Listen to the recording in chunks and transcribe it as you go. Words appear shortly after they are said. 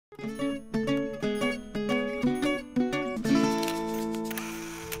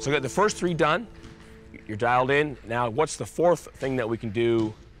So we got the first three done. You're dialed in. Now, what's the fourth thing that we can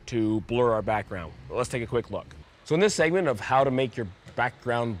do to blur our background? Well, let's take a quick look. So in this segment of how to make your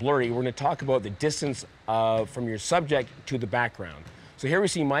background blurry, we're going to talk about the distance from your subject to the background. So here we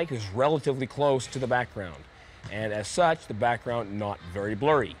see Mike is relatively close to the background, and as such, the background not very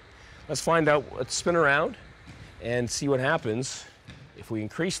blurry. Let's find out. Let's spin around and see what happens if we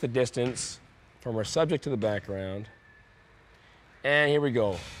increase the distance from our subject to the background. And here we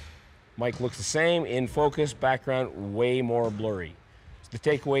go. Mike looks the same, in focus, background way more blurry. So the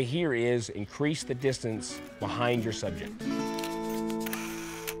takeaway here is increase the distance behind your subject.